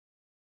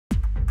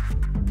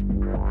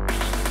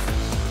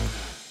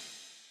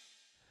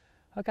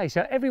Okay,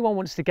 so everyone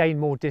wants to gain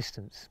more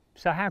distance.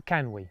 So how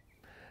can we?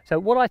 So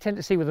what I tend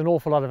to see with an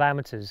awful lot of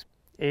amateurs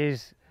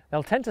is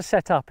they'll tend to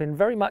set up in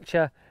very much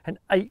an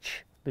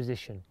H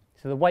position.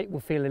 So the weight will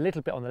feel a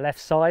little bit on the left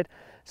side.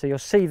 So you'll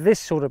see this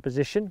sort of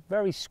position,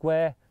 very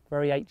square,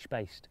 very H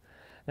based.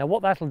 Now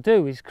what that'll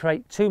do is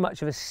create too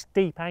much of a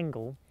steep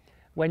angle.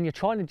 When you're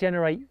trying to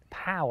generate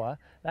power,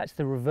 that's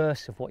the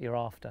reverse of what you're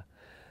after.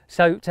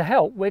 So to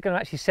help, we're going to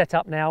actually set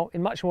up now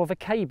in much more of a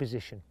K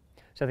position.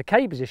 So the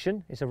K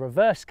position is a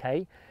reverse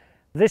K.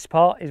 This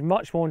part is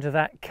much more into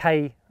that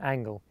K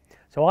angle.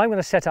 So I'm going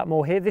to set up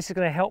more here. This is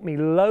going to help me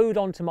load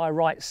onto my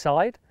right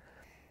side,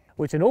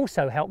 which can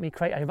also help me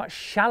create a much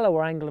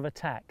shallower angle of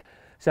attack.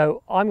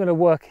 So I'm going to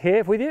work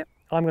here with you.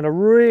 I'm going to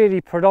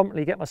really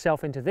predominantly get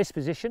myself into this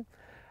position,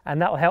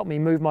 and that will help me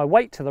move my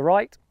weight to the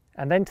right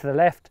and then to the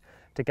left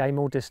to gain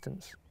more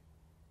distance.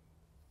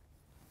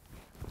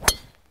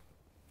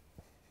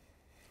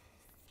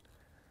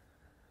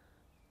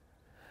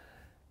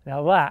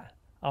 Now that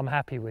I'm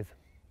happy with.